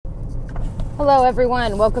Hello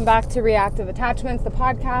everyone, welcome back to Reactive Attachments, the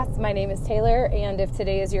podcast. My name is Taylor, and if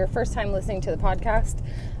today is your first time listening to the podcast,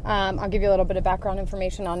 I'll give you a little bit of background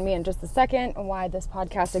information on me in just a second, and why this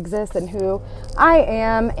podcast exists and who I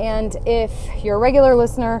am. And if you're a regular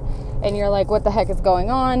listener and you're like, what the heck is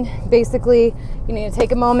going on? Basically, you need to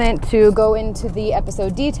take a moment to go into the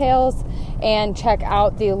episode details and check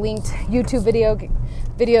out the linked YouTube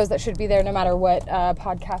videos that should be there no matter what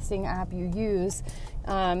podcasting app you use.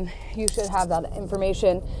 You should have that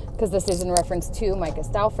information because this is in reference to Micah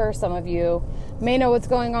Stauffer. Some of you may know what's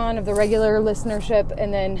going on of the regular listenership,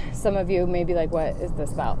 and then some of you may be like, what is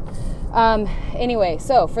this about? Anyway,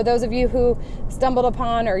 so for those of you who stumbled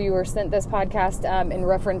upon or you were sent this podcast in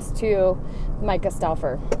reference to Micah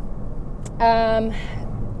Stauffer,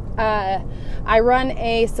 I run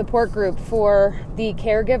a support group for the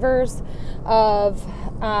caregivers of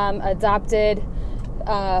adopted,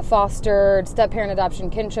 fostered, step-parent adoption,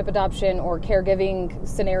 kinship adoption, or caregiving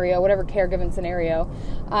scenario, whatever caregiving scenario,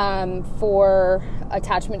 for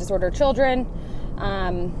attachment disorder children,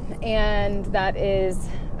 and that is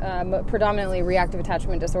predominantly reactive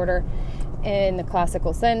attachment disorder in the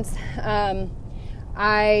classical sense.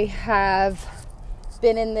 I have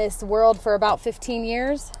been in this world for about 15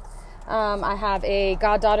 years. I have a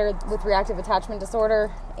goddaughter with reactive attachment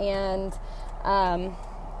disorder, and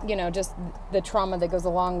just the trauma that goes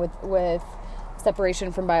along with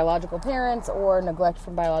separation from biological parents or neglect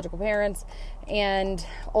from biological parents. And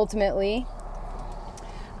ultimately,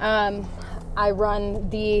 I run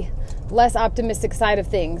the less optimistic side of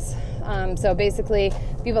things. So basically,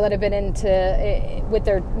 people that have been with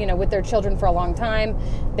their children for a long time,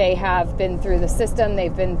 they have been through the system,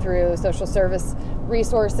 they've been through social service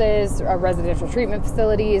resources, residential treatment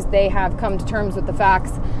facilities. They have come to terms with the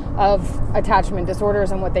facts of attachment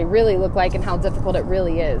disorders and what they really look like and how difficult it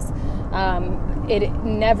really is. It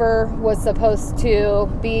never was supposed to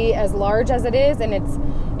be as large as it is, and it's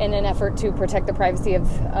in an effort to protect the privacy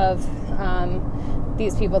of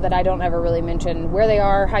these people that I don't ever really mention where they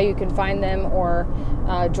are, how you can find them, or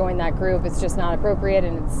join that group. It's just not appropriate,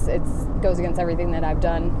 and it goes against everything that I've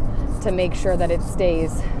done to make sure that it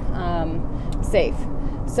stays safe.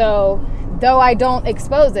 So though I don't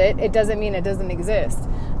expose it, it doesn't mean it doesn't exist.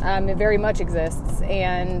 It very much exists,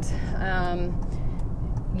 and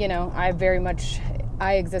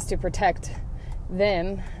I exist to protect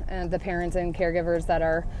them and the parents and caregivers that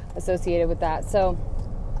are associated with that. So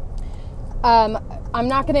I'm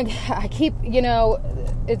not going to,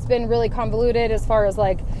 it's been really convoluted as far as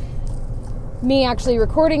like me actually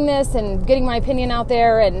recording this and getting my opinion out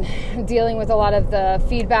there and dealing with a lot of the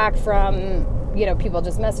feedback from, people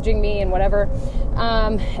just messaging me and whatever.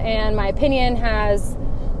 And my opinion has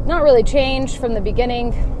not really changed from the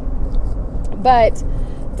beginning, but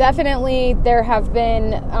definitely there have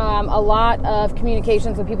been a lot of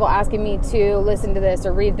communications with people asking me to listen to this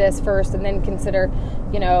or read this first and then consider,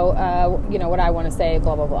 what I want to say,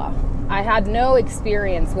 blah, blah, blah. I had no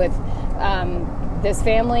experience with this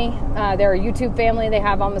family. They're a YouTube family. They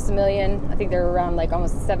have almost 1 million. I think they're around like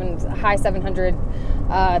almost high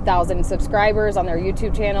 700,000 subscribers on their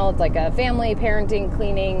YouTube channel. It's like a family, parenting,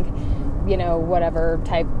 cleaning, whatever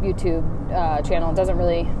type YouTube channel.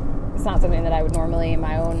 It's not something that I would normally in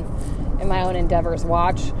my own endeavors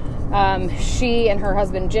watch. She and her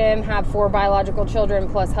husband Jim have 4 biological children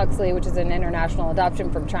plus Huxley, which is an international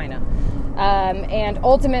adoption from China. And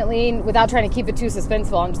ultimately, without trying to keep it too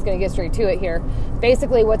suspenseful, I'm just going to get straight to it here.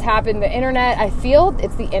 Basically, what's happened, the internet, I feel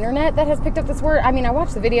it's the internet that has picked up this word. I mean, I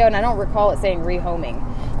watched the video and I don't recall it saying rehoming,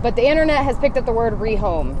 but the internet has picked up the word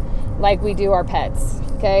rehome like we do our pets.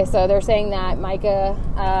 Okay, so they're saying that Micah,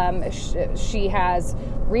 she has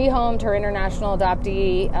rehomed her international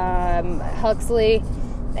adoptee, Huxley,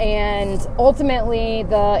 and ultimately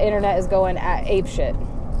the internet is going ape shit.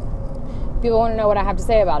 People want to know what I have to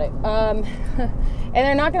say about it. And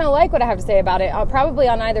they're not going to like what I have to say about it, probably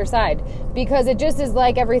on either side, because it just is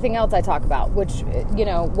like everything else I talk about, which,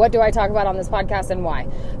 what do I talk about on this podcast and why?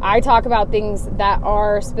 I talk about things that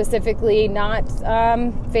are specifically not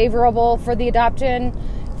favorable for the adoption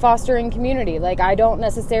fostering community. Like, I don't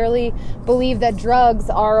necessarily believe that drugs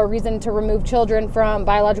are a reason to remove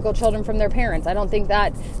biological children from their parents. I don't think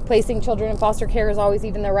that placing children in foster care is always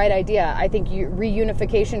even the right idea. I think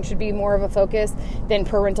reunification should be more of a focus than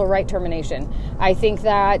parental right termination. I think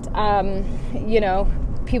that,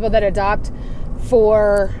 people that adopt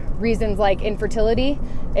for reasons like infertility,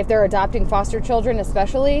 if they're adopting foster children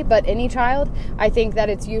especially, but any child, I think that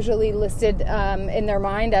it's usually listed in their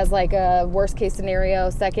mind as like a worst case scenario,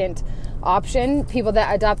 second option. People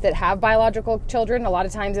that adopt that have biological children, a lot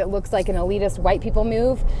of times it looks like an elitist white people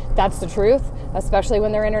move. That's the truth, especially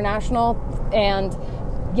when they're international. And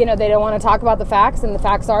they don't want to talk about the facts, and the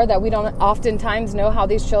facts are that we don't oftentimes know how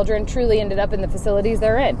these children truly ended up in the facilities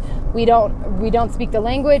they're in. We don't speak the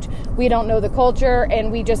language, we don't know the culture, and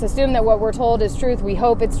we just assume that what we're told is truth. We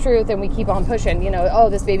hope it's truth, and we keep on pushing.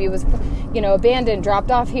 This baby was, abandoned,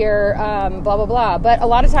 dropped off here, blah, blah, blah. But a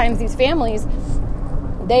lot of times these families,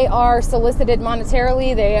 they are solicited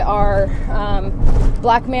monetarily. They are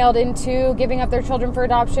blackmailed into giving up their children for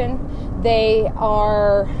adoption. They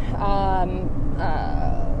are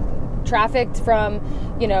trafficked from,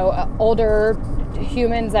 older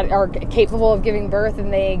humans that are capable of giving birth,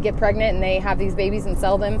 and they get pregnant and they have these babies and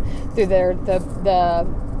sell them through the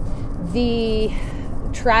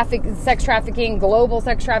sex trafficking, global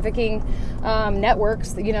sex trafficking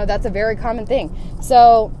networks. That's a very common thing.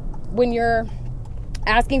 So when you're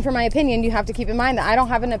asking for my opinion, you have to keep in mind that I don't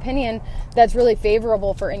have an opinion that's really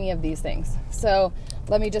favorable for any of these things. So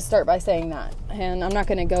let me just start by saying that. And I'm not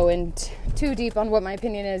going to go in too deep on what my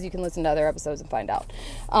opinion is. You can listen to other episodes and find out.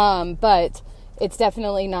 But it's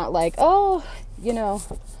definitely not like,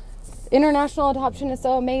 international adoption is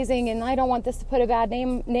so amazing and I don't want this to put a bad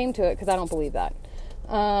name to it, because I don't believe that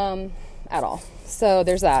at all. So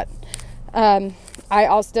there's that. I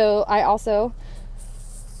also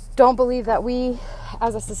don't believe that we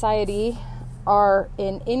as a society are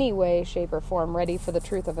in any way, shape, or form ready for the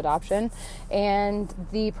truth of adoption and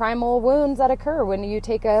the primal wounds that occur when you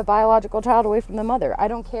take a biological child away from the mother. I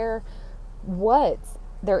don't care what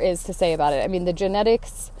there is to say about it. I mean, the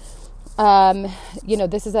genetics,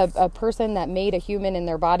 this is a person that made a human in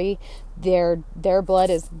their body. Their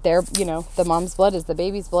blood is the mom's blood is the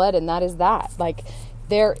baby's blood, and that is that. Like,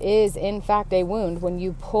 there is, in fact, a wound when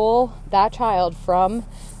you pull that child from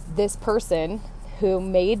this person who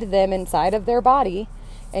made them inside of their body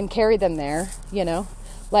and carry them there,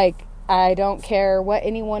 I don't care what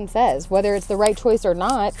anyone says, whether it's the right choice or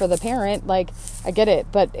not for the parent. Like, I get it,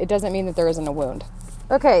 but it doesn't mean that there isn't a wound.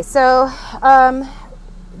 Okay, so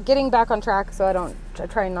getting back on track, so I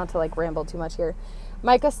try not to ramble too much here.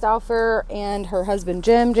 Micah Stauffer and her husband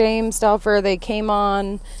James Stauffer, they came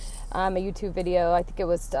on a YouTube video, I think it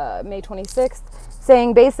was May 26th,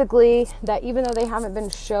 saying basically that even though they haven't been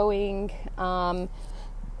showing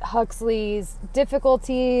Huxley's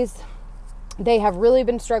difficulties, they have really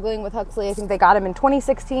been struggling with Huxley. I think they got him in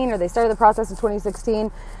 2016, or they started the process in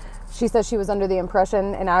 2016. She says she was under the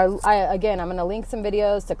impression, and I'm going to link some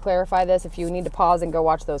videos to clarify this if you need to pause and go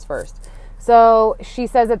watch those first. So she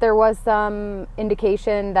says that there was some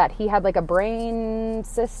indication that he had a brain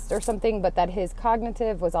cyst or something, but that his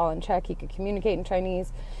cognitive was all in check. He could communicate in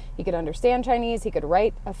Chinese. He could understand Chinese. He could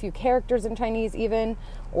write a few characters in Chinese even,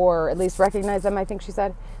 or at least recognize them, I think she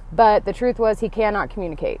said. But the truth was he cannot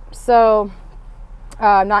communicate. So,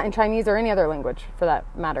 not in Chinese or any other language for that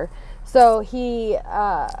matter. So she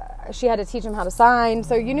had to teach him how to sign.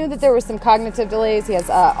 So you knew that there was some cognitive delays. He has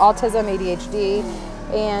autism, ADHD,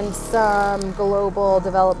 and some global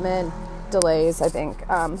development delays, I think.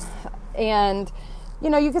 And,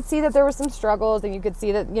 you could see that there were some struggles, and you could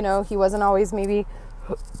see that, he wasn't always maybe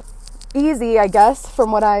easy, I guess,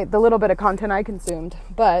 from the little bit of content I consumed.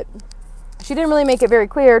 But she didn't really make it very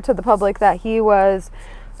clear to the public that he was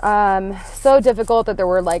so difficult, that there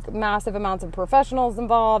were massive amounts of professionals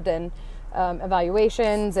involved and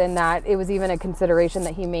evaluations, and that it was even a consideration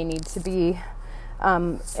that he may need to be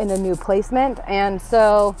in a new placement. And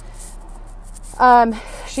so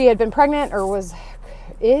she had been pregnant, or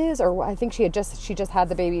I think she just had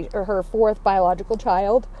the baby, or her fourth biological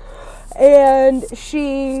child, and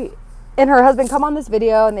she and her husband come on this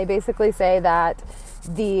video, and they basically say that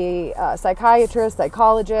the psychiatrist,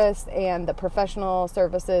 psychologist, and the professional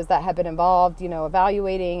services that have been involved,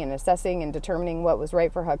 evaluating and assessing and determining what was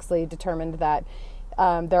right for Huxley, determined that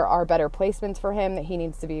there are better placements for him, that he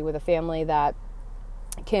needs to be with a family that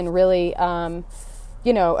can really,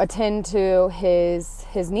 attend to his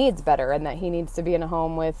needs better, and that he needs to be in a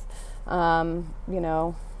home with,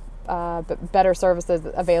 better services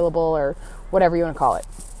available, or whatever you want to call it.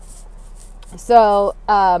 So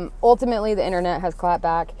ultimately, the internet has clapped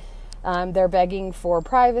back. They're begging for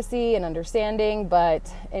privacy and understanding,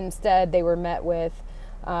 but instead they were met with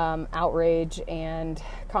outrage and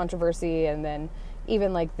controversy, and then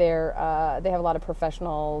even they have a lot of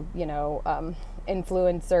professional,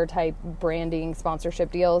 influencer type branding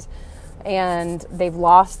sponsorship deals, and they've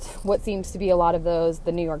lost what seems to be a lot of those.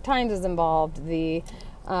 The New York Times is involved. The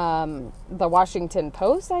Washington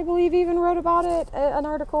Post, I believe, even wrote about it, an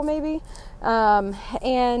article maybe.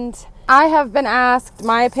 And I have been asked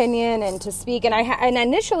my opinion and to speak, and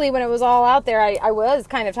initially when it was all out there, I was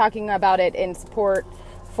kind of talking about it in support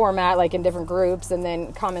format, like in different groups, and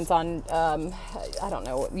then comments on, I don't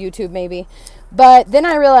know, YouTube maybe. But then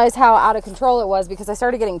I realized how out of control it was, because I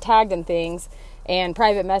started getting tagged in things and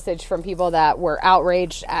private message from people that were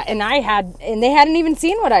outraged, and they hadn't even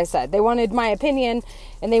seen what I said. They wanted my opinion,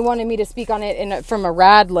 and they wanted me to speak on it from a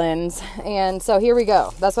rad lens. And so here we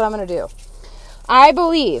go. That's what I'm going to do. I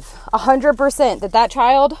believe 100% that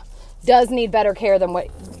child does need better care than what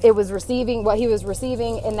he was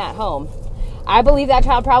receiving in that home. I believe that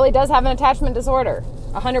child probably does have an attachment disorder,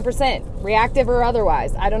 100%, reactive or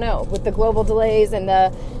otherwise. I don't know. With the global delays and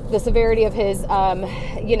the severity of his,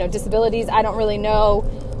 disabilities, I don't really know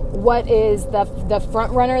what is the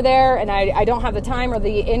front runner there, and I don't have the time or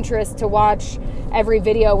the interest to watch every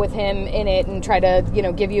video with him in it and try to,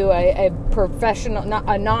 give you a professional,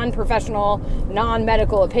 a non-professional,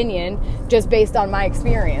 non-medical opinion just based on my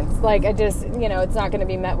experience. Like, I just, it's not going to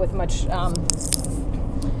be met with much,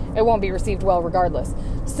 it won't be received well regardless.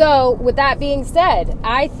 So with that being said,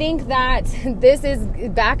 I think that this is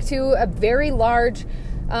back to a very large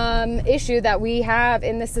issue that we have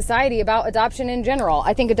in this society about adoption in general.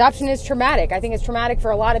 I think adoption is traumatic. I think it's traumatic for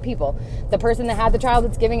a lot of people. The person that had the child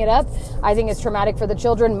that's giving it up, I think it's traumatic for the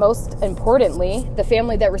children. Most importantly, the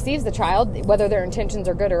family that receives the child, whether their intentions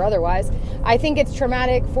are good or otherwise. I think it's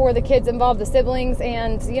traumatic for the kids involved, the siblings,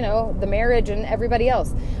 and, the marriage and everybody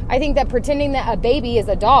else. I think that pretending that a baby is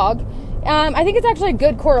a dog, I think it's actually a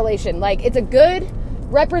good correlation. Like, it's a good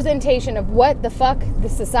representation of what the fuck the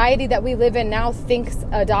society that we live in now thinks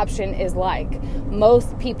adoption is like.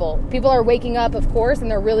 Most people are waking up, of course,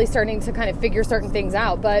 and they're really starting to kind of figure certain things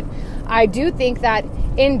out. But I do think that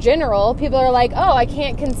in general, people are like, oh, I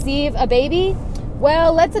can't conceive a baby.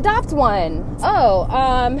 Well, let's adopt one. Oh,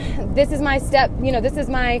 this is my this is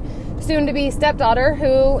my soon-to-be stepdaughter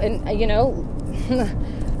who, and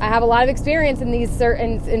I have a lot of experience in these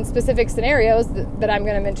in specific scenarios that I'm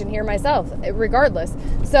going to mention here myself, regardless.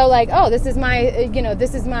 So like, oh, this is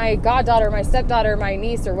my goddaughter, my stepdaughter, my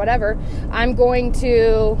niece, or whatever. I'm going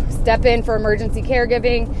to step in for emergency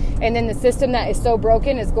caregiving, and then the system that is so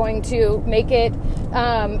broken is going to make it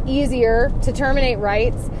easier to terminate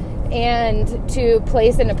rights and to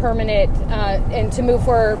place in a permanent and to move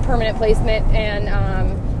for permanent placement and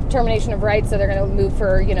termination of rights. So they're going to move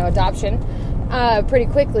for adoption pretty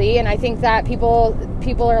quickly. And I think that people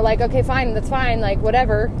are like, okay, fine, that's fine, like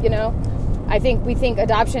whatever, I think we think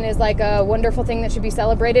adoption is like a wonderful thing that should be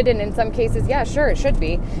celebrated, and in some cases, yeah, sure, it should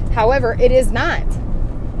be. However, it is not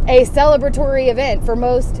a celebratory event for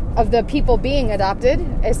most of the people being adopted,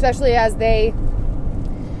 especially as they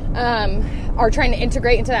are trying to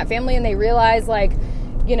integrate into that family, and they realize, like,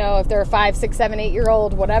 if they're a 5, 6, 7,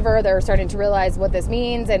 8-year-old, whatever, they're starting to realize what this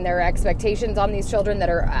means, and their expectations on these children that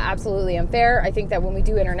are absolutely unfair. I think that when we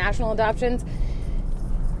do international adoptions,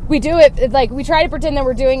 we do it, like, we try to pretend that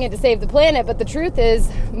we're doing it to save the planet, but the truth is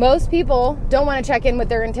most people don't want to check in with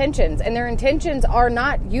their intentions, and their intentions are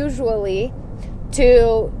not usually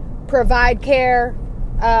to provide care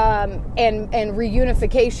and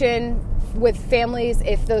reunification with families,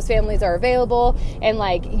 if those families are available, and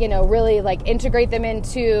really integrate them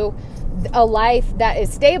into a life that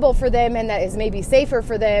is stable for them and that is maybe safer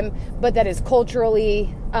for them, but that is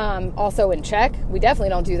culturally also in check. We definitely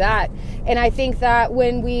don't do that. And I think that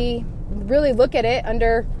when we really look at it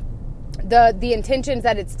under the intentions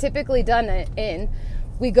that it's typically done in,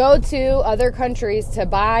 we go to other countries to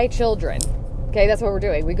buy children. Okay, that's what we're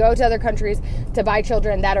doing. We go to other countries to buy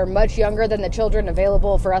children that are much younger than the children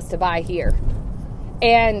available for us to buy here.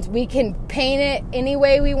 And we can paint it any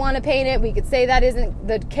way we want to paint it. We could say that isn't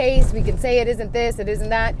the case. We can say it isn't this, it isn't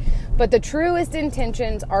that. But the truest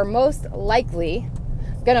intentions are most likely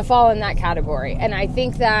going to fall in that category. And I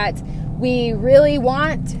think that we really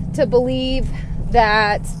want to believe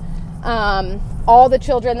that all the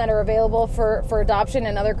children that are available for adoption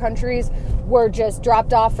in other countries were just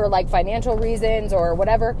dropped off for financial reasons or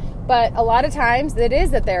whatever. But a lot of times it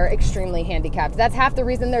is that they're extremely handicapped. That's half the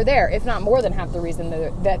reason they're there, if not more than half the reason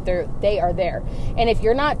they are there. And if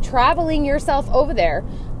you're not traveling yourself over there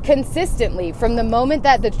consistently from the moment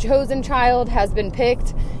that the chosen child has been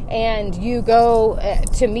picked and you go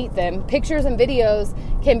to meet them, pictures and videos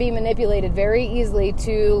can be manipulated very easily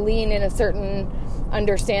to lean in a certain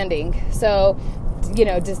understanding. So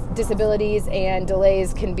disabilities and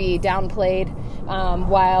delays can be downplayed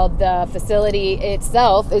while the facility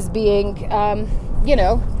itself is being,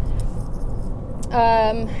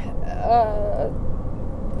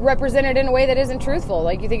 represented in a way that isn't truthful.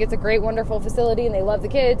 Like, you think it's a great, wonderful facility and they love the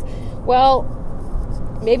kids. Well,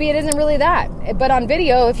 maybe it isn't really that. But on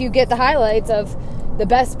video, if you get the highlights of the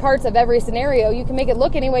best parts of every scenario, you can make it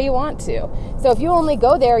look any way you want to. So if you only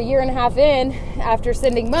go there a year and a half in after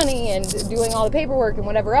sending money and doing all the paperwork and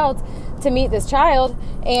whatever else to meet this child,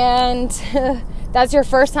 and that's your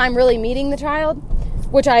first time really meeting the child,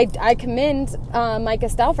 which I commend Micah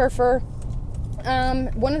Stauffer for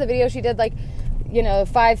one of the videos she did, like, you know,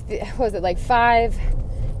 5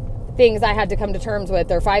 things I had to come to terms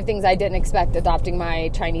with, or 5 things I didn't expect adopting my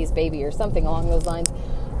Chinese baby, or something along those lines.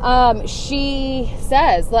 She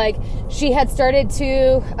says, like, she had started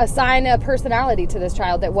to assign a personality to this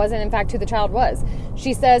child that wasn't, in fact, who the child was.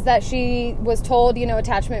 She says that she was told, you know,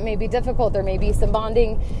 attachment may be difficult. There may be some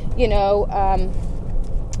bonding, you know,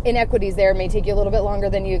 inequities there. It may take you a little bit longer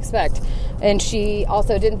than you expect. And she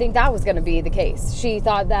also didn't think that was going to be the case. She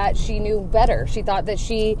thought that she knew better. She thought that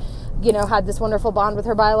she, you know, had this wonderful bond with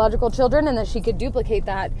her biological children and that she could duplicate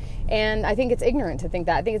that. And I think it's ignorant to think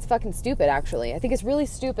that. I think it's fucking stupid, actually. I think it's really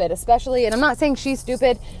stupid, especially, and I'm not saying she's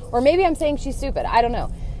stupid, or maybe I'm saying she's stupid. I don't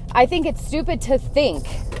know. I think it's stupid to think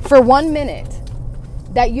for 1 minute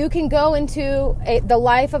that you can go into the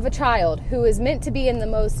life of a child who is meant to be in the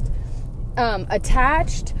most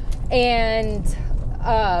attached and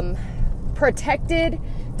protected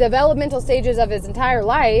developmental stages of his entire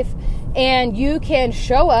life, and you can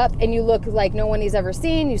show up and you look like no one he's ever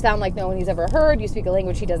seen, you sound like no one he's ever heard, you speak a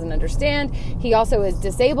language he doesn't understand, he also is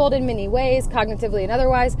disabled in many ways, cognitively and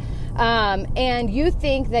otherwise, and you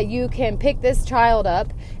think that you can pick this child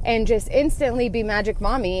up and just instantly be magic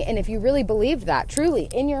mommy. And if you really believed that, truly,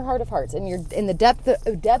 in your heart of hearts, in the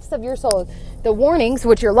depths of your soul, the warnings,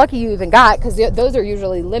 which you're lucky you even got, because those are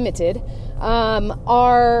usually limited,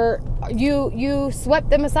 you swept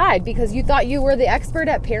them aside because you thought you were the expert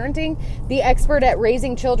at parenting, the expert at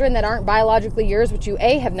raising children that aren't biologically yours, which you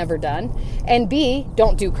A, have never done, and B,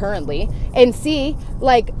 don't do currently, and C,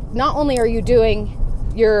 like, not only are you doing,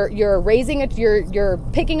 you're raising it, you're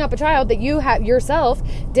picking up a child that you have yourself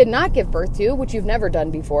did not give birth to, which you've never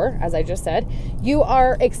done before, as I just said. You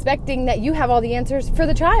are expecting that you have all the answers for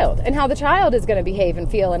the child and how the child is going to behave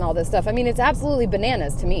and feel and all this stuff. I mean, it's absolutely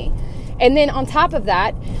bananas to me. And then on top of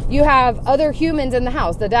that, you have other humans in the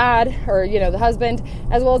house, the dad, or, you know, the husband,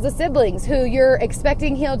 as well as the siblings, who you're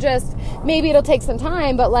expecting he'll just, maybe it'll take some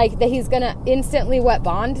time, but like that he's going to instantly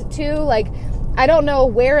bond to. Like, I don't know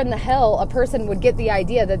where in the hell a person would get the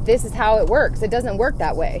idea that this is how it works. It doesn't work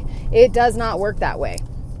that way. It does not work that way.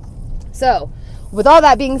 So, with all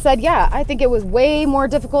that being said, yeah, I think it was way more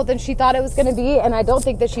difficult than she thought it was going to be, and I don't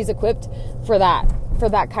think that she's equipped for that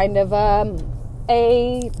kind of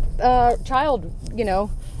a child, you know,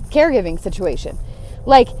 caregiving situation.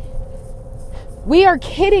 Like, we are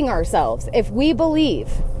kidding ourselves if we believe,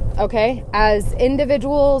 okay, as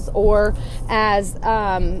individuals or as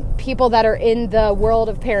people that are in the world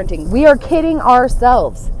of parenting, we are kidding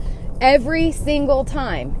ourselves every single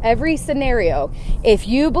time, every scenario. If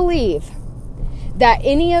you believe that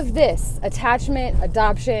any of this, attachment,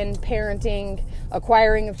 adoption, parenting,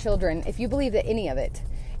 acquiring of children, if you believe that any of it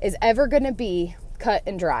is ever going to be cut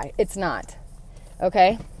and dry, it's not.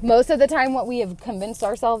 Okay? Most of the time what we have convinced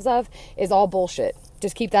ourselves of is all bullshit.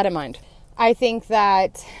 Just keep that in mind. I think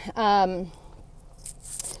that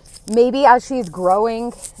maybe as she's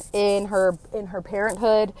growing in her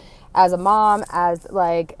parenthood, as a mom, as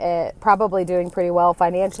like probably doing pretty well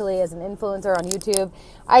financially as an influencer on YouTube,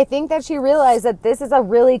 I think that she realized that this is a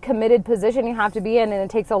really committed position you have to be in, and it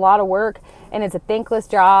takes a lot of work, and it's a thankless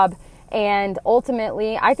job. And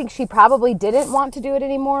ultimately, I think she probably didn't want to do it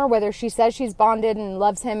anymore, whether she says she's bonded and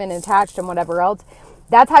loves him and attached and whatever else.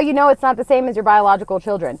 That's how you know it's not the same as your biological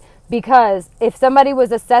children. Because if somebody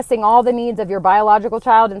was assessing all the needs of your biological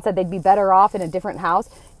child and said they'd be better off in a different house,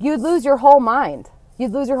 you'd lose your whole mind.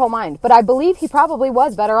 You'd lose your whole mind. But I believe he probably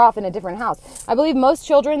was better off in a different house. I believe most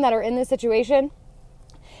children that are in this situation,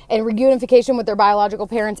 and reunification with their biological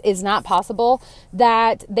parents is not possible,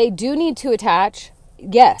 that they do need to attach.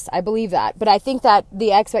 Yes, I believe that. But I think that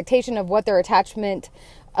the expectation of what their attachment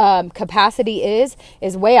capacity is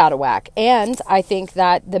way out of whack. And I think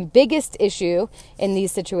that the biggest issue in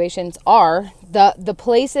these situations are the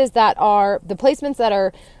places that are, the placements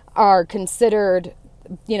that are considered,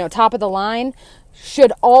 you know, top of the line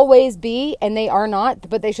should always be, and they are not,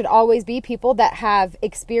 but they should always be people that have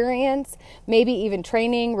experience, maybe even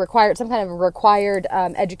training, required, some kind of required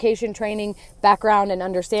education, training, background, and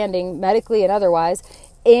understanding, medically and otherwise,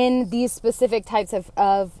 in these specific types of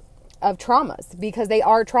traumas, because they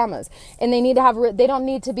are traumas, and they don't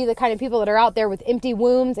need to be the kind of people that are out there with empty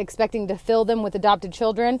wombs expecting to fill them with adopted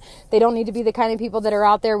children. They don't need to be the kind of people that are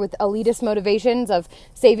out there with elitist motivations of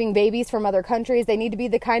saving babies from other countries. They need to be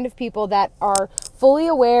the kind of people that are fully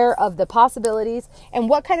aware of the possibilities, and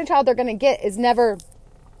what kind of child they're going to get is never,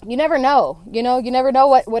 you never know, you never know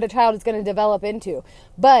what a child is going to develop into.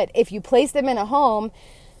 But if you place them in a home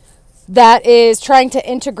that is trying to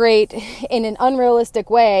integrate in an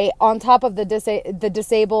unrealistic way on top of the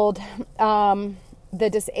disabled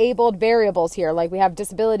variables here, like we have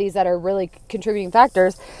disabilities that are really contributing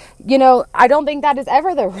factors, I don't think that is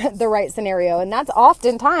ever the right scenario. And that's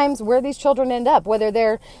oftentimes where these children end up, whether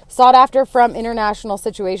they're sought after from international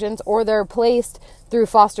situations or they're placed through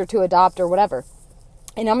foster to adopt or whatever.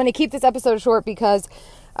 And I'm going to keep this episode short because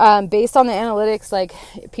based on the analytics, like,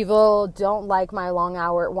 people don't like my long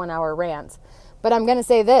 1 hour rants. But I'm going to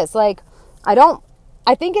say this, like,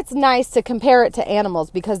 I think it's nice to compare it to animals,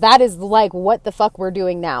 because that is like what the fuck we're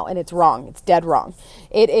doing now. And it's wrong. It's dead wrong.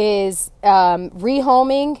 It is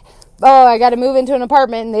rehoming. Oh, I got to move into an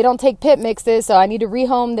apartment and they don't take pit mixes, so I need to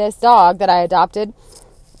rehome this dog that I adopted.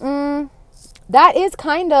 That is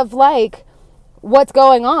kind of like what's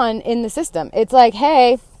going on in the system. It's like,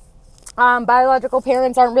 hey, biological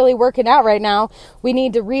parents aren't really working out right now. We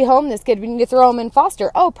need to rehome this kid. We need to throw him in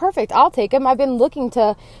foster. Oh, perfect. I'll take him. I've been looking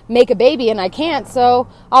to make a baby and I can't, so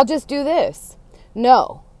I'll just do this.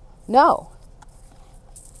 No.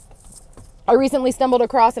 I recently stumbled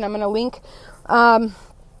across, and I'm going to link, I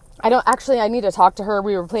need to talk to her.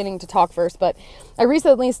 We were planning to talk first, but I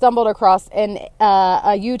recently stumbled across a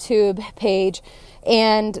YouTube page,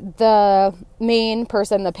 and the main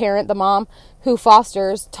person, the parent, the mom who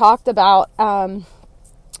fosters, talked about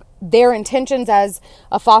their intentions as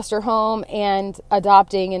a foster home and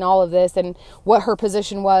adopting and all of this, and what her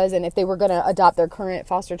position was, and if they were going to adopt their current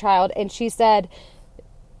foster child. And she said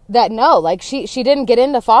that no, like she didn't get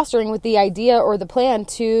into fostering with the idea or the plan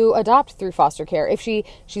to adopt through foster care. If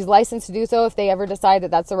she's licensed to do so, if they ever decide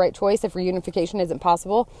that that's the right choice, if reunification isn't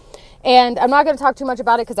possible. And I'm not going to talk too much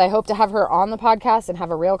about it because I hope to have her on the podcast and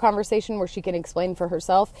have a real conversation where she can explain for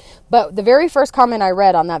herself. But the very first comment I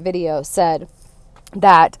read on that video said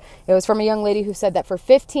that it was from a young lady who said that for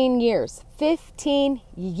 15 years,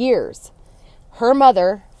 her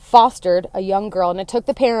mother fostered a young girl, and it took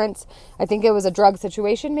the parents, I think it was a drug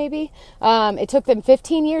situation maybe, it took them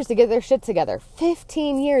 15 years to get their shit together.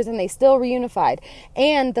 15 years, and they still reunified.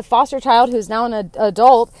 And the foster child, who's now an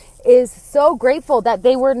adult, is so grateful that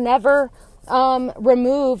they were never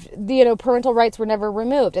removed, parental rights were never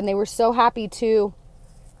removed, and they were so happy to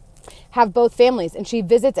have both families. And she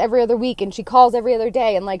visits every other week, and she calls every other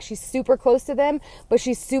day, and like, she's super close to them, but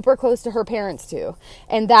she's super close to her parents too.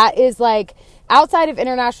 And that is like, outside of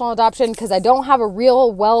international adoption, because I don't have a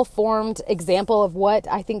real well-formed example of what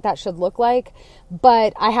I think that should look like,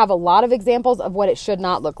 but I have a lot of examples of what it should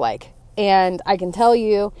not look like. And I can tell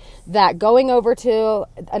you that going over to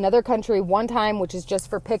another country one time, which is just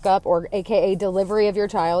for pickup, or AKA delivery of your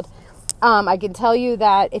child, I can tell you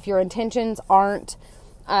that if your intentions aren't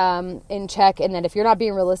in check, and that if you're not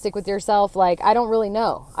being realistic with yourself, like, I don't really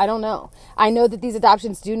know. I don't know. I know that these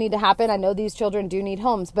adoptions do need to happen. I know these children do need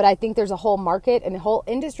homes, but I think there's a whole market and a whole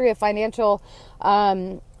industry of financial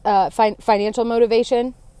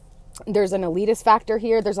motivation. There's an elitist factor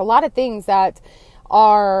here. There's a lot of things that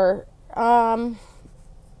are, I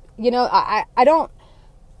don't,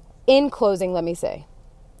 in closing, let me say,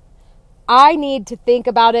 I need to think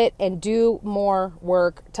about it and do more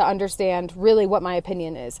work to understand really what my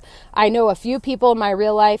opinion is. I know a few people in my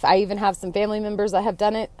real life. I even have some family members that have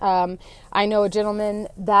done it. I know a gentleman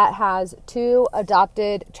that has 2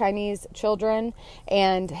 adopted Chinese children,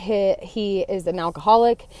 and he is an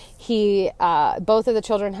alcoholic. Both of the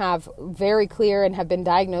children have very clear and have been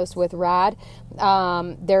diagnosed with RAD.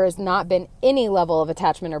 There has not been any level of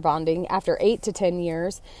attachment or bonding after 8 to 10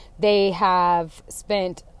 years. They have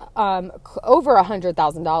spent over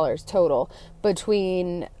 $100,000 total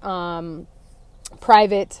between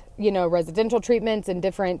private, residential treatments and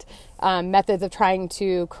different methods of trying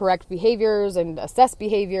to correct behaviors and assess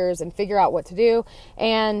behaviors and figure out what to do.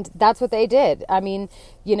 And that's what they did. I mean,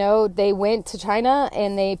 they went to China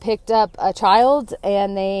and they picked up a child,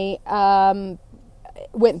 and they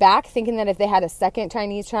went back thinking that if they had a second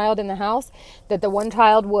Chinese child in the house, that the one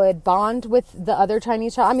child would bond with the other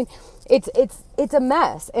Chinese child. I mean, it's a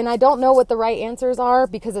mess, and I don't know what the right answers are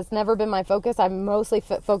because it's never been my focus. I'm mostly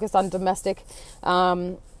focused on domestic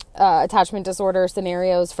attachment disorder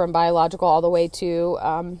scenarios, from biological all the way to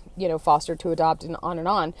foster to adopt and on and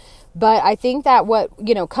on. But I think that what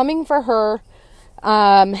coming for her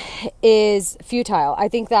is futile. I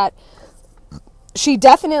think that she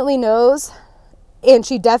definitely knows, and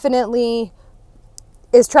she definitely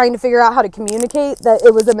is trying to figure out how to communicate that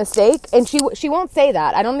it was a mistake. And she won't say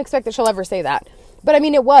that. I don't expect that she'll ever say that. But I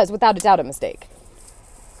mean, it was without a doubt a mistake.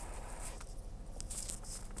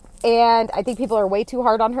 And I think people are way too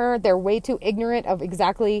hard on her. They're way too ignorant of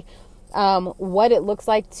exactly what it looks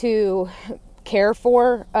like to care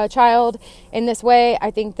for a child in this way.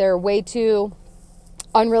 I think they're way too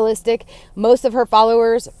unrealistic. Most of her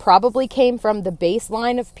followers probably came from the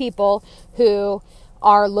baseline of people who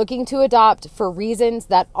are looking to adopt for reasons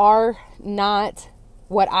that are not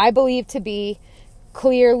what I believe to be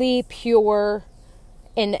clearly pure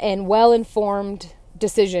and well-informed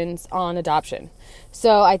decisions on adoption.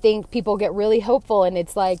 So I think people get really hopeful, and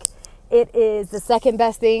it's like it is the second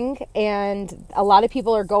best thing, and a lot of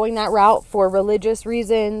people are going that route for religious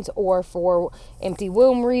reasons or for empty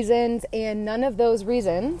womb reasons, and none of those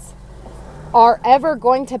reasons are ever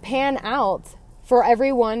going to pan out for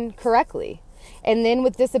everyone correctly. And then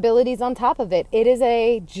with disabilities on top of it, it is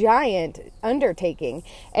a giant undertaking.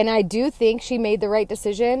 And I do think she made the right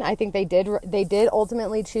decision. I think they did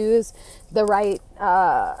ultimately choose the right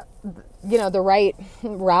the right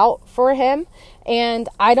route for him. And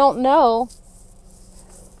I don't know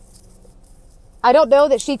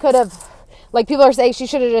that she could have, like people are saying, she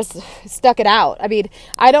should have just stuck it out. I mean,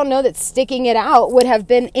 I don't know that sticking it out would have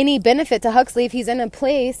been any benefit to Huxley if he's in a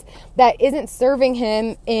place that isn't serving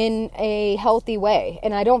him in a healthy way.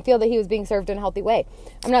 And I don't feel that he was being served in a healthy way.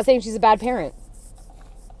 I'm not saying she's a bad parent.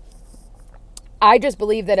 I just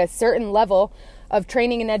believe that a certain level of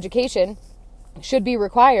training and education should be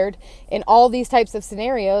required in all these types of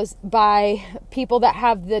scenarios by people that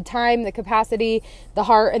have the time, the capacity, the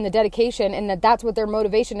heart, and the dedication, and that's what their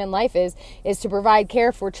motivation in life is to provide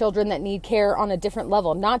care for children that need care on a different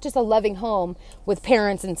level, not just a loving home with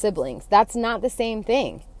parents and siblings. That's not the same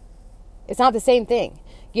thing. It's not the same thing.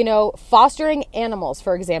 Fostering animals,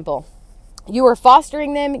 for example. You are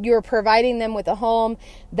fostering them, you are providing them with a home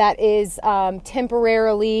that is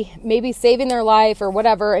temporarily maybe saving their life or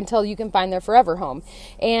whatever until you can find their forever home.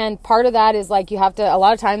 And part of that is like you have to, a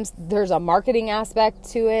lot of times there's a marketing aspect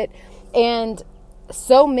to it. And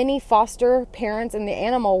so many foster parents in the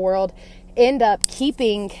animal world end up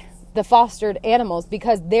keeping the fostered animals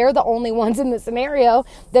because they're the only ones in the scenario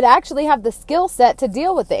that actually have the skill set to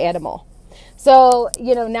deal with the animal. So,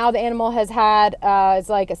 now the animal has had, it's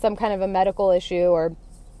like some kind of a medical issue, or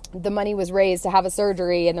the money was raised to have a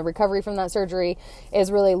surgery, and the recovery from that surgery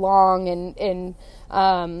is really long, and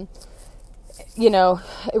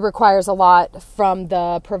it requires a lot from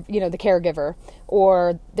the caregiver,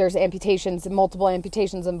 or there's multiple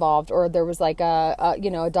amputations involved, or there was like a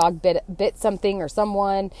dog bit something or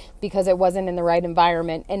someone because it wasn't in the right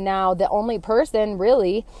environment. And now the only person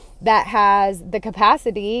really that has the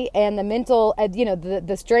capacity and the mental,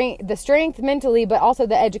 the strength mentally, but also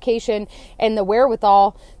the education and the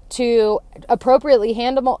wherewithal to appropriately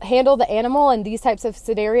handle the animal in these types of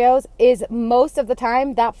scenarios is most of the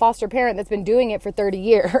time that foster parent that's been doing it for 30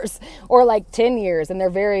 years or like 10 years. And they're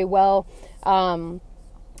very well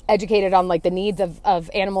educated on like the needs of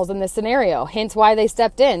animals in this scenario. Hence why they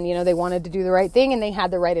stepped in. They wanted to do the right thing and they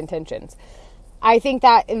had the right intentions. I think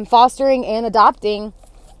that in fostering and adopting,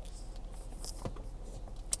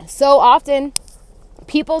 so often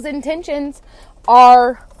people's intentions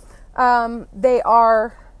are, they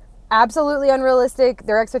are absolutely unrealistic.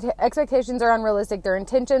 Their expectations are unrealistic. Their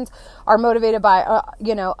intentions are motivated by,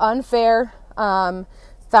 unfair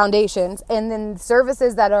foundations. And then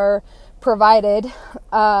services that are provided,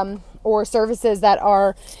 or services that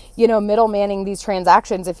are, middlemanning these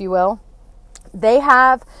transactions, if you will, they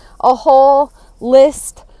have a whole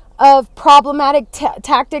list of problematic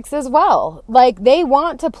tactics as well. Like they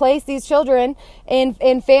want to place these children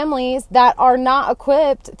in families that are not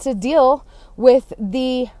equipped to deal with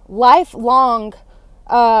the lifelong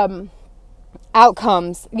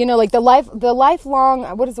outcomes, like the lifelong,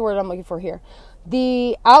 what is the word I'm looking for here?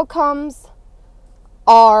 The outcomes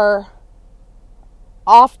are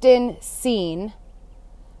often seen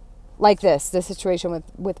like this situation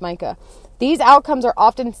with Micah. These outcomes are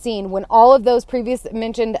often seen when all of those previous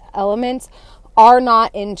mentioned elements are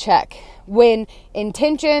not in check. When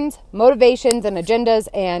intentions, motivations, and agendas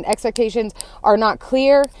and expectations are not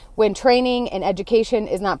clear, when training and education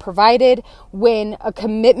is not provided, when a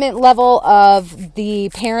commitment level of the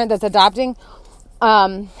parent that's adopting,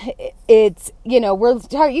 it's,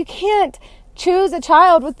 you can't choose a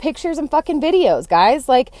child with pictures and fucking videos, guys.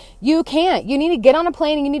 Like, you can't. You need to get on a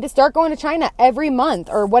plane and you need to start going to China every month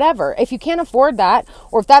or whatever. If you can't afford that,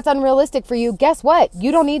 or if that's unrealistic for you, guess what?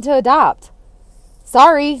 You don't need to adopt.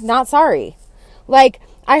 Sorry, not sorry. Like,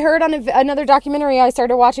 I heard on another documentary I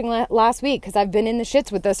started watching last week, because I've been in the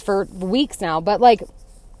shits with this for weeks now, but like,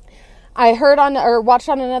 I watched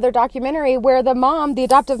on another documentary where the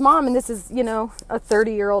adoptive mom, and this is, a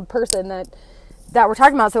 30-year-old person that that we're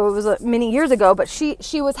talking about. So it was many years ago, but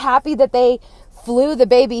she was happy that they flew the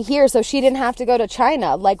baby here so she didn't have to go to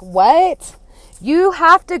China. Like, what? You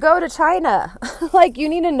have to go to China. Like, you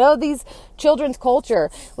need to know these children's culture.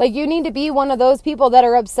 Like, you need to be one of those people that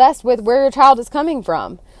are obsessed with where your child is coming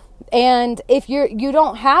from. And if you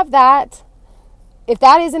don't have that, if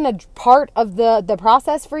that isn't a part of the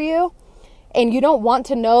process for you, and you don't want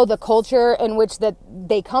to know the culture in which that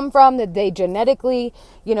they come from, that they genetically,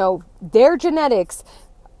 their genetics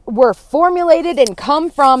were formulated and come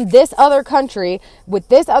from this other country with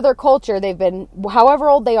this other culture. They've been, however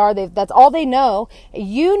old they are, that's all they know.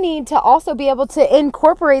 You need to also be able to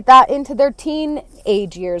incorporate that into their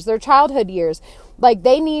teenage years, their childhood years. Like,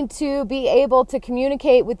 they need to be able to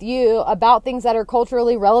communicate with you about things that are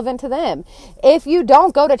culturally relevant to them. If you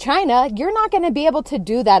don't go to China, you're not going to be able to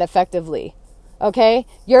do that effectively. Okay?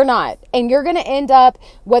 You're not. And you're going to end up,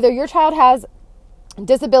 whether your child has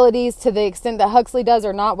disabilities to the extent that Huxley does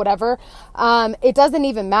or not, whatever, it doesn't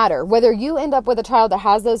even matter. Whether you end up with a child that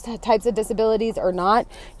has those types of disabilities or not,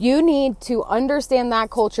 you need to understand that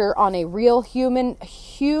culture on a real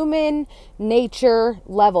human nature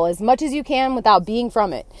level as much as you can without being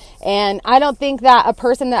from it. And I don't think that a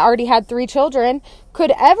person that already had 3 children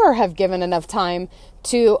could ever have given enough time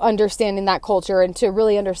to understanding that culture and to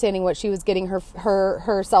really understanding what she was getting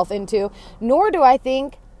herself into. Nor do I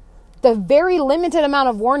think the very limited amount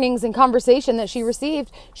of warnings and conversation that she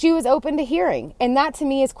received, she was open to hearing. And that to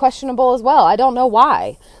me is questionable as well. I don't know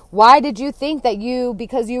why. Why did you think that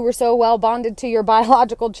because you were so well bonded to your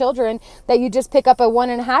biological children, that you just pick up a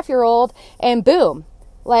 1.5-year-old and boom,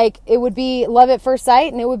 like it would be love at first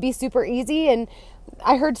sight and it would be super easy? And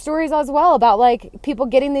I heard stories as well about like people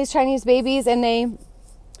getting these Chinese babies and they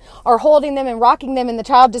are holding them and rocking them and the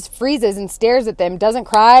child just freezes and stares at them, doesn't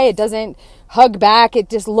cry, it doesn't hug back, it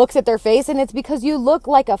just looks at their face. And it's because you look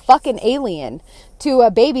like a fucking alien to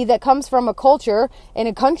a baby that comes from a culture in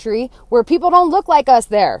a country where people don't look like us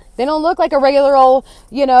there. They don't look like a regular old,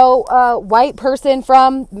 white person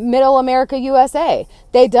from middle America, USA.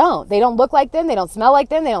 They don't look like them. They don't smell like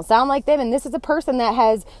them. They don't sound like them. And this is a person that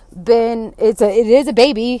has been, it is a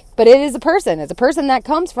baby, but it is a person. It's a person that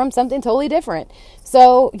comes from something totally different.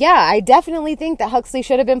 So yeah, I definitely think that Huxley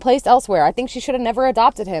should have been placed elsewhere. I think she should have never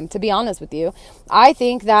adopted him, to be honest with you. I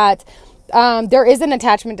think that there is an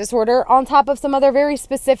attachment disorder on top of some other very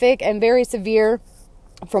specific and very severe,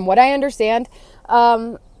 from what I understand,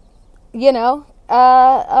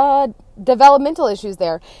 developmental issues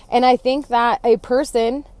there. And I think that a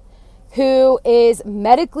person who is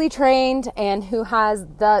medically trained and who has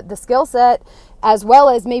the skill set as well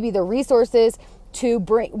as maybe the resources to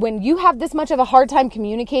bring, when you have this much of a hard time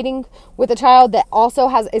communicating with a child that also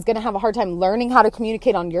is going to have a hard time learning how to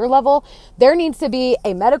communicate on your level, there needs to be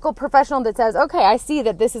a medical professional that says, okay, I see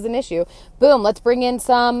that this is an issue. Boom, let's bring in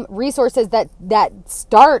some resources that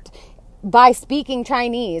start by speaking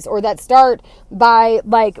Chinese, or that start by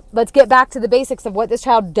let's get back to the basics of what this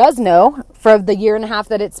child does know for the 1.5 years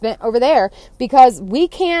that it spent over there. Because we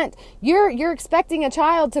can't, you're expecting a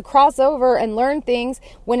child to cross over and learn things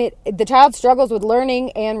when the child struggles with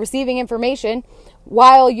learning and receiving information,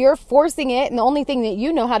 while you're forcing it, and the only thing that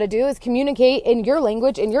you know how to do is communicate in your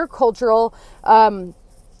language, in your cultural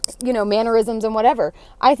mannerisms and whatever.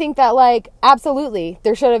 I think that absolutely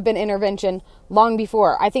there should have been intervention long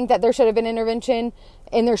before. I think that there should have been intervention,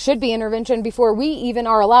 and there should be intervention before we even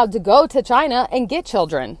are allowed to go to China and get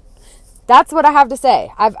children. That's what I have to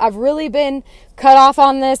say. I've really been cut off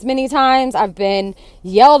on this many times. I've been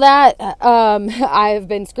yelled at. I've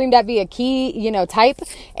been screamed at via key, type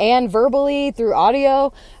and verbally through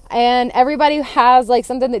audio. And everybody has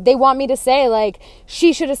something that they want me to say,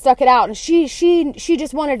 she should have stuck it out, and she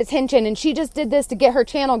just wanted attention, and she just did this to get her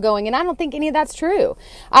channel going. And I don't think any of that's true.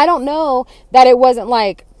 I don't know that it wasn't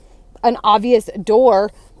an obvious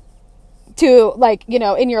door to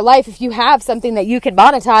in your life. If you have something that you can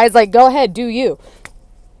monetize, go ahead, do you.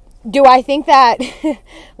 Do I think that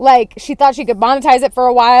she thought she could monetize it for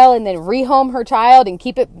a while and then rehome her child and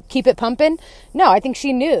keep it pumping? No, I think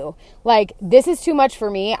she knew this is too much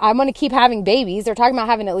for me. I'm going to keep having babies. They're talking about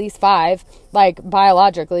having at least 5,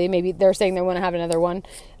 biologically. Maybe they're saying they want to have another one.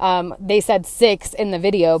 They said 6 in the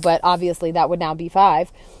video, but obviously that would now be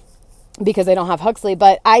 5. because they don't have Huxley.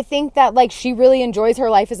 But I think that like she really enjoys her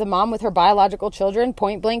life as a mom with her biological children,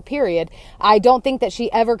 point blank, period. I don't think that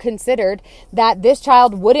she ever considered that this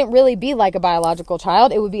child wouldn't really be like a biological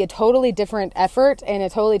child. It would be a totally different effort and a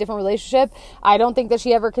totally different relationship. I don't think that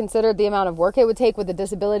she ever considered the amount of work it would take with the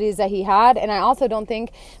disabilities that he had. And I also don't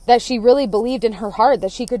think that she really believed in her heart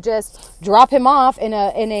that she could just drop him off in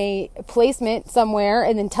a placement somewhere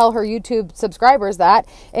and then tell her YouTube subscribers that,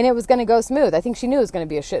 and it was going to go smooth. I think she knew it was going to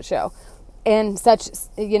be a shit show. And such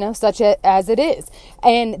as it is.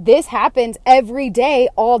 And this happens every day,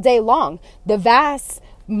 all day long. The vast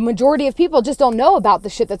majority of people just don't know about the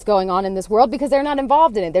shit that's going on in this world because they're not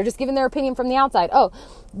involved in it. They're just giving their opinion from the outside. Oh,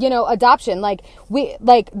 adoption, like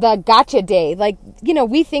the gotcha day,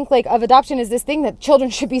 we think like of adoption as this thing that children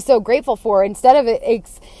should be so grateful for, instead of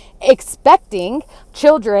expecting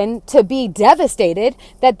children to be devastated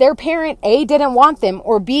that their parent A, didn't want them,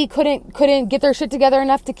 or B, couldn't get their shit together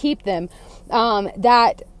enough to keep them.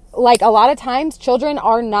 That like a lot of times children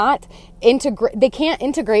are not they can't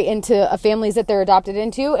integrate into families that they're adopted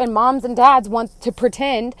into, and moms and dads want to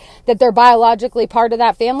pretend that they're biologically part of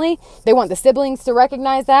that family. They want the siblings to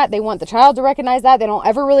recognize that. They want the child to recognize that. They don't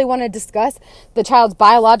ever really want to discuss the child's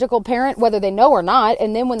biological parent, whether they know or not.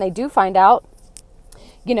 And then when they do find out,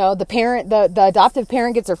 the adoptive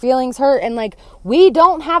parent gets their feelings hurt. And like, we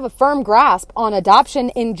don't have a firm grasp on adoption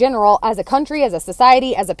in general as a country, as a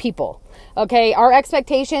society, as a people. Okay. Our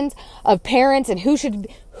expectations of parents and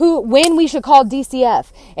when we should call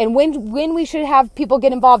DCF and when we should have people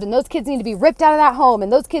get involved, and those kids need to be ripped out of that home,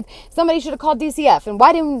 and somebody should have called DCF, and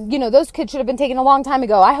why didn't, those kids should have been taken a long time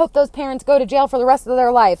ago. I hope those parents go to jail for the rest of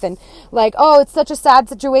their life. And like, oh, it's such a sad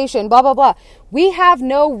situation, blah, blah, blah. We have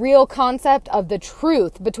no real concept of the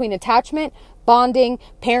truth between attachment, bonding,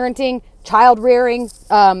 parenting, child rearing,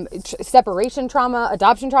 separation trauma,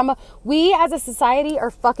 adoption trauma. We as a society are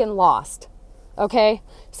fucking lost. Okay.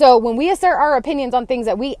 So when we assert our opinions on things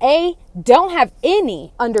that we A, don't have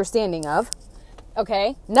any understanding of,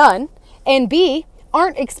 okay, none, and B,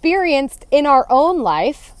 aren't experienced in our own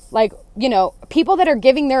life, like, people that are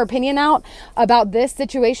giving their opinion out about this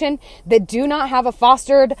situation that do not have a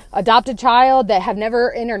fostered adopted child, that have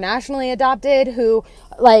never internationally adopted, who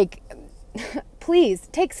like, please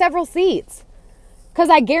take several seats. Because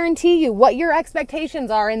I guarantee you what your expectations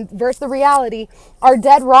are and versus the reality are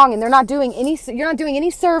dead wrong. And you're not doing any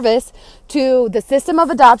service to the system of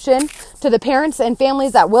adoption, to the parents and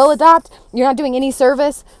families that will adopt. You're not doing any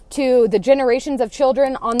service to the generations of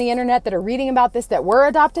children on the internet that are reading about this that were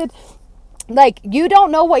adopted. Like, you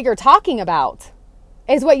don't know what you're talking about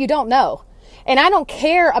is what you don't know. And I don't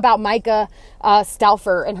care about Micah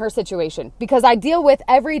Stauffer and her situation, because I deal with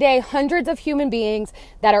every day hundreds of human beings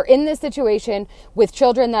that are in this situation with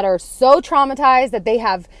children that are so traumatized that they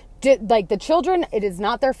have, the children, it is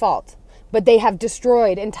not their fault, but they have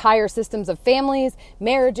destroyed entire systems of families,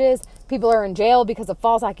 marriages. People are in jail because of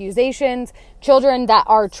false accusations. Children that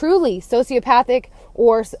are truly sociopathic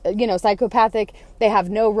or, psychopathic, they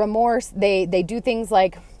have no remorse. They do things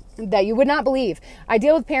like that you would not believe. I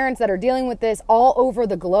deal with parents that are dealing with this all over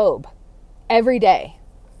the globe every day.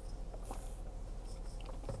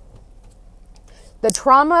 The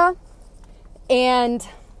trauma and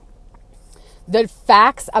the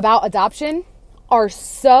facts about adoption are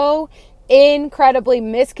so incredibly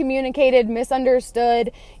miscommunicated,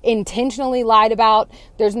 misunderstood, intentionally lied about.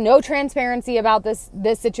 There's no transparency about this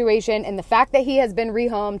situation. And the fact that he has been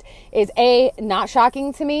rehomed is not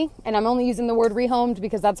shocking to me. And I'm only using the word rehomed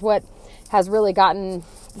because that's what has really gotten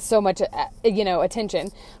so much,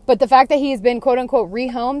 attention. But the fact that he's been quote unquote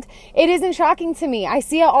rehomed, it isn't shocking to me. I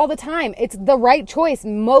see it all the time. It's the right choice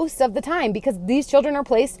most of the time, because these children are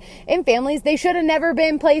placed in families they should have never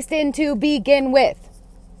been placed in to begin with.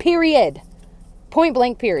 Period. Point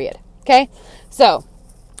blank, period. Okay? So,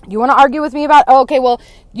 you want to argue with me about,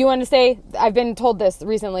 you want to say, I've been told this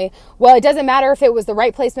recently, well, it doesn't matter if it was the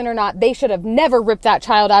right placement or not. They should have never ripped that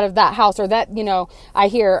child out of that house, or that, I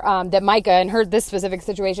hear that Micah, and this specific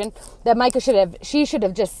situation, that Micah she should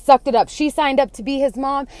have just sucked it up. She signed up to be his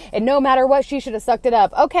mom, and no matter what, she should have sucked it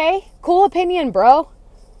up. Okay, cool opinion, bro.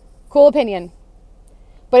 Cool opinion.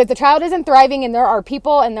 But if the child isn't thriving and there are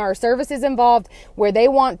people and there are services involved where they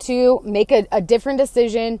want to make a different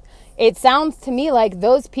decision, it sounds to me like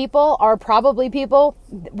those people are probably people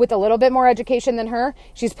with a little bit more education than her.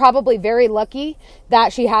 She's probably very lucky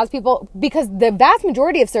that she has people, because the vast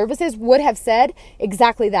majority of services would have said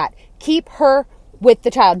exactly that. Keep her with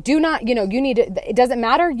the child. Do not, you need to, it doesn't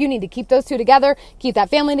matter. You need to keep those two together, keep that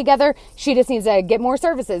family together. She just needs to get more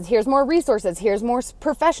services. Here's more resources. Here's more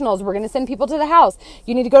professionals. We're going to send people to the house.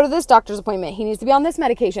 You need to go to this doctor's appointment. He needs to be on this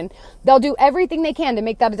medication. They'll do everything they can to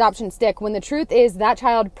make that adoption stick, when the truth is that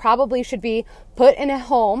child probably should be put in a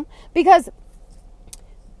home, because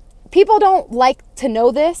people don't like to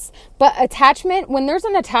know this, but when there's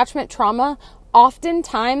an attachment trauma,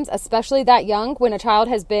 oftentimes, especially that young, when a child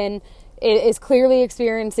is clearly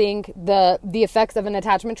experiencing the effects of an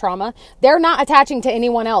attachment trauma, they're not attaching to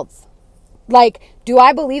anyone else. Like, do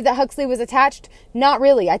I believe that Huxley was attached? Not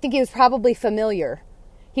really. I think he was probably familiar.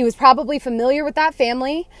 He was probably familiar with that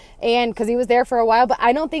family, and because he was there for a while, but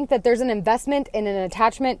I don't think that there's an investment in an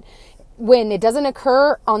attachment when it doesn't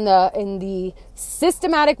occur in the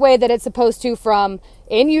systematic way that it's supposed to, from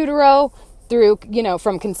in utero through,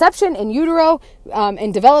 from conception in utero,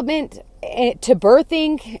 and development to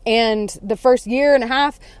birthing and the first year and a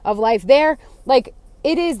half of life there. Like,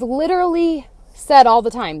 it is literally said all the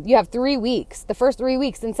time. You have 3 weeks, the first 3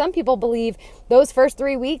 weeks. And some people believe those first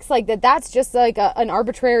 3 weeks, like that's just like an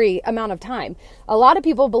arbitrary amount of time. A lot of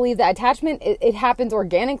people believe that attachment, it happens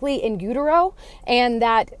organically in utero, and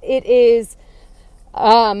that it is,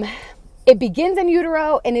 it begins in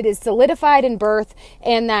utero and it is solidified in birth,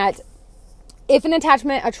 and that if an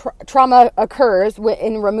attachment trauma occurs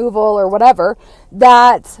in removal or whatever,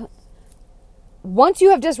 that once you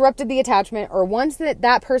have disrupted the attachment, or once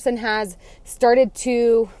that person has started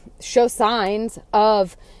to show signs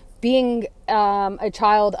of being a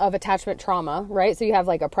child of attachment trauma, right? So you have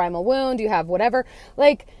like a primal wound, you have whatever,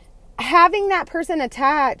 like having that person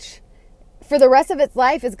attach for the rest of its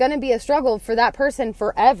life is going to be a struggle for that person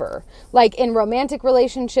forever, like in romantic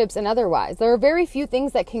relationships and otherwise. There are very few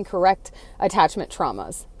things that can correct attachment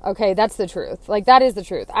traumas. Okay, that's the truth. Like, that is the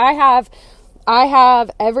truth. I have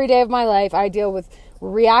every day of my life, I deal with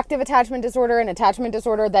reactive attachment disorder and attachment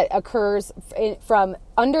disorder that occurs from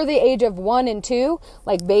under the age of 1 and 2,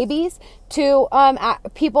 like babies, to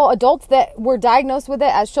adults that were diagnosed with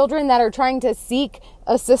it as children that are trying to seek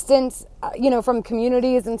assistance, from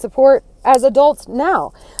communities and support as adults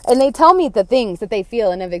now. And they tell me the things that they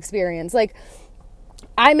feel and have experienced. Like,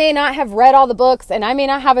 I may not have read all the books, and I may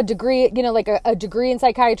not have a degree, like a degree in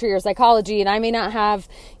psychiatry or psychology, and I may not have,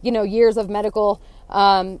 years of medical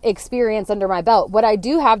experience under my belt. What I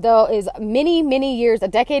do have, though, is many, many years, a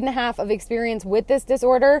decade and a half of experience with this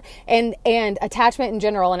disorder and attachment in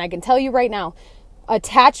general. And I can tell you right now,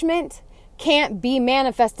 attachment can't be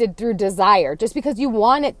manifested through desire. Just because you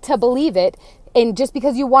want it to believe it, and just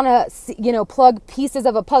because you want to, plug pieces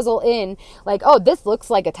of a puzzle in, like, oh, this looks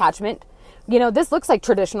like attachment. This looks like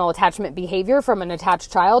traditional attachment behavior from an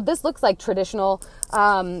attached child. This looks like traditional,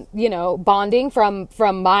 bonding from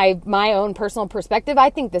my own personal perspective. I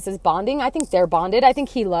think this is bonding. I think they're bonded. I think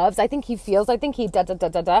he loves. I think he feels. I think he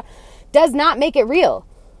does not make it real.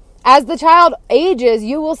 As the child ages,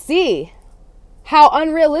 you will see how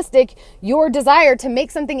unrealistic your desire to make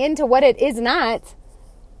something into what it is not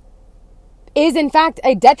is in fact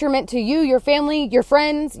a detriment to you, your family, your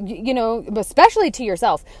friends, especially to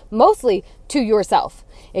yourself, mostly to yourself.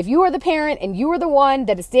 If you are the parent and you are the one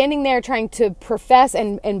that is standing there trying to profess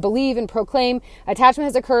and believe and proclaim attachment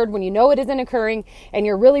has occurred when you know it isn't occurring, and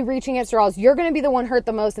you're really reaching at straws, you're going to be the one hurt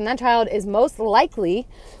the most, and that child is most likely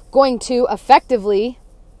going to effectively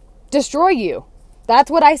destroy you.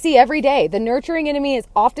 That's what I see every day. The nurturing enemy is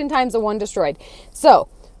oftentimes the one destroyed. So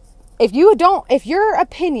if your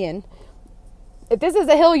opinion, if this is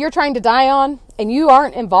a hill you're trying to die on and you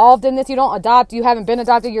aren't involved in this, you don't adopt, you haven't been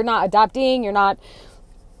adopted, you're not adopting, you're not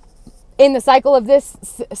in the cycle of this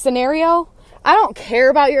scenario, I don't care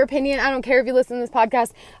about your opinion. I don't care if you listen to this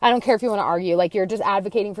podcast. I don't care if you want to argue. Like, you're just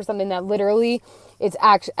advocating for something that literally it's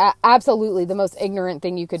absolutely the most ignorant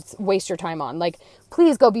thing you could waste your time on. Like,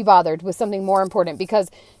 please go be bothered with something more important,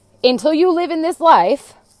 because until you live in this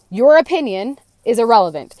life, your opinion is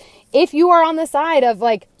irrelevant. If you are on the side of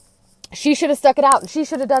like, she should have stuck it out and she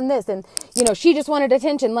should have done this, and she just wanted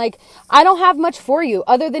attention, like, I don't have much for you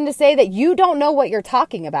other than to say that you don't know what you're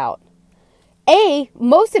talking about.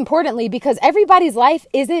 Most importantly, because everybody's life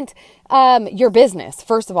isn't your business.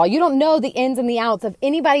 First of all, you don't know the ins and the outs of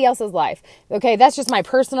anybody else's life. Okay, that's just my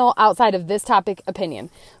personal, outside of this topic, opinion.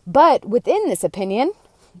 But within this opinion,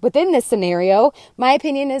 within this scenario, my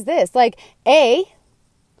opinion is this: like,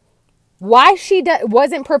 why she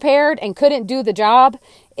wasn't prepared and couldn't do the job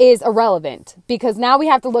is irrelevant, because now we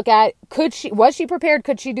have to look at, was she prepared?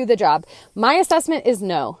 Could she do the job? My assessment is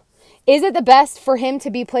no. Is it the best for him to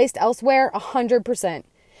be placed elsewhere? 100%.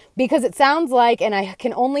 Because it sounds like, and I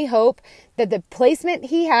can only hope that the placement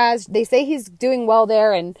he has, they say he's doing well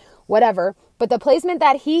there and whatever, But the placement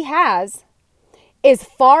that he has is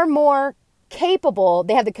far more capable.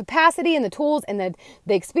 They have the capacity and the tools and the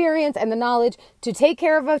experience and the knowledge to take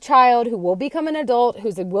care of a child who will become an adult,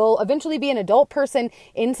 who will eventually be an adult person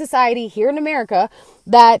in society here in America,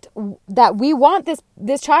 that we want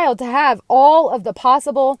this child to have all of the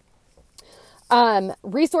possible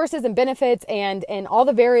resources and benefits and all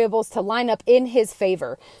the variables to line up in his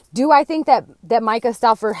favor. Do I think that Micah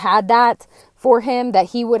Stauffer had that for him, that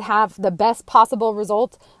he would have the best possible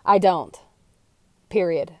result? I don't.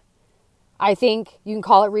 Period. I think you can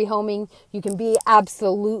call it rehoming. You can be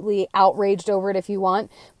absolutely outraged over it if you want.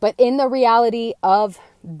 But in the reality of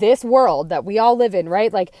this world that we all live in,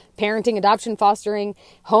 right? Like parenting, adoption, fostering,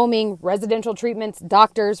 homing, residential treatments,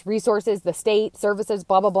 doctors, resources, the state, services,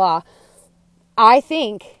 blah, blah, blah. I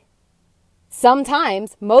think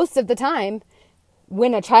sometimes, most of the time,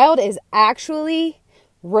 when a child is actually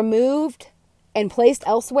removed and placed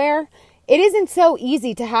elsewhere, it isn't so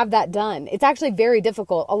easy to have that done. It's actually very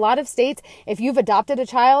difficult. A lot of states, if you've adopted a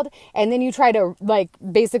child and then you try to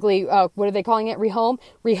basically, what are they calling it?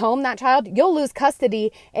 Rehome that child, you'll lose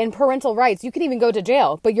custody and parental rights. You can even go to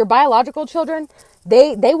jail. But your biological children,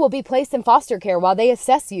 they will be placed in foster care while they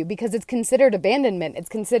assess you, because it's considered abandonment. It's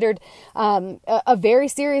considered a very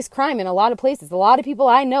serious crime in a lot of places. A lot of people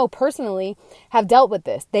I know personally have dealt with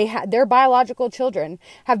this. Their biological children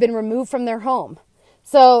have been removed from their home.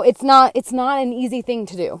 So it's not an easy thing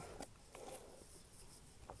to do.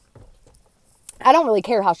 I don't really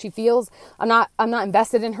care how she feels. I'm not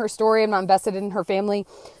invested in her story. I'm not invested in her family.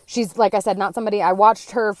 She's, like I said, not somebody. I watched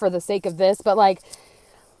her for the sake of this, but I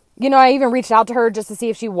even reached out to her just to see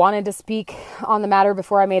if she wanted to speak on the matter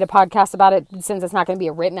before I made a podcast about it, since it's not going to be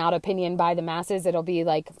a written out opinion by the masses. It'll be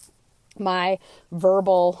like my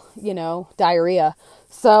verbal, diarrhea.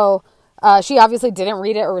 So, she obviously didn't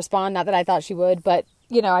read it or respond. Not that I thought she would, but,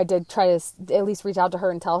 I did try to at least reach out to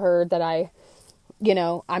her and tell her that I'm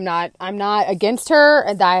not against her,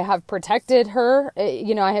 and that I have protected her.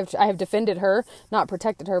 I have defended her, not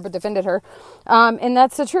protected her, but defended her. And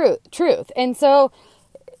that's the truth. And so,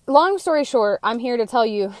 long story short, I'm here to tell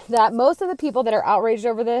you that most of the people that are outraged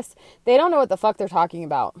over this, they don't know what the fuck they're talking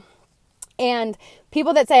about. And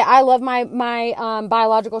people that say, I love my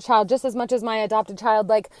biological child just as much as my adopted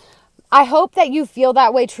child, I hope that you feel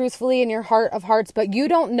that way truthfully in your heart of hearts, but you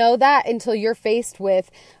don't know that until you're faced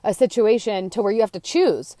with a situation to where you have to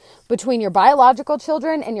choose between your biological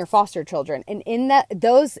children and your foster children. And in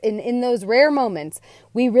those rare moments,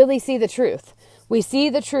 we really see the truth. We see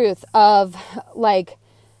the truth of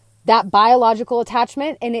that biological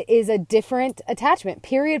attachment, and it is a different attachment,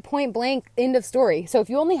 period, point blank, end of story. So if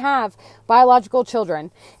you only have biological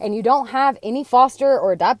children and you don't have any foster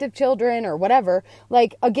or adoptive children or whatever,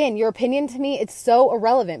 again, your opinion to me, it's so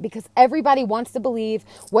irrelevant, because everybody wants to believe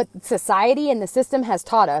what society and the system has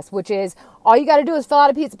taught us, which is all you got to do is fill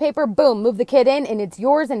out a piece of paper, boom, move the kid in, and it's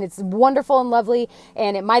yours, and it's wonderful and lovely,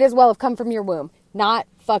 and it might as well have come from your womb. Not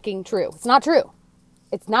fucking true. It's not true.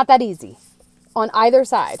 It's not that easy on either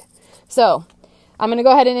side. So I'm going to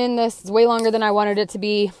go ahead and end this. It's way longer than I wanted it to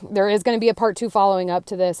be. There is going to be a part 2 following up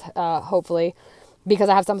to this, hopefully, because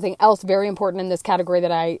I have something else very important in this category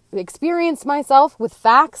that I experienced myself with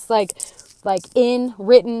facts, like in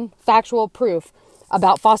written factual proof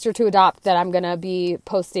about foster to adopt, that I'm going to be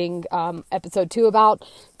posting episode 2 about,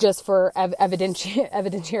 just for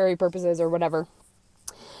evidentiary purposes or whatever.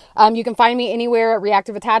 You can find me anywhere at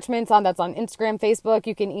Reactive Attachments. That's on Instagram, Facebook.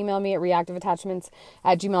 You can email me at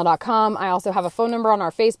reactiveattachments@gmail.com. I also have a phone number on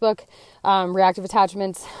our Facebook, Reactive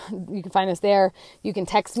Attachments. You can find us there. You can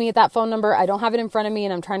text me at that phone number. I don't have it in front of me,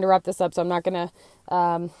 and I'm trying to wrap this up, so I'm not going to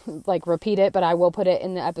repeat it, but I will put it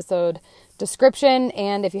in the episode description.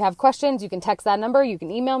 And if you have questions, you can text that number. You can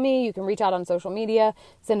email me. You can reach out on social media,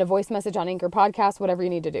 send a voice message on Anchor Podcast, whatever you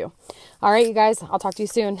need to do. All right, you guys, I'll talk to you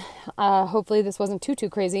soon. Hopefully this wasn't too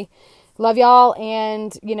crazy. Love y'all.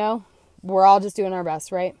 And we're all just doing our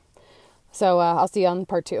best, right? So, I'll see you on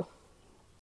part 2.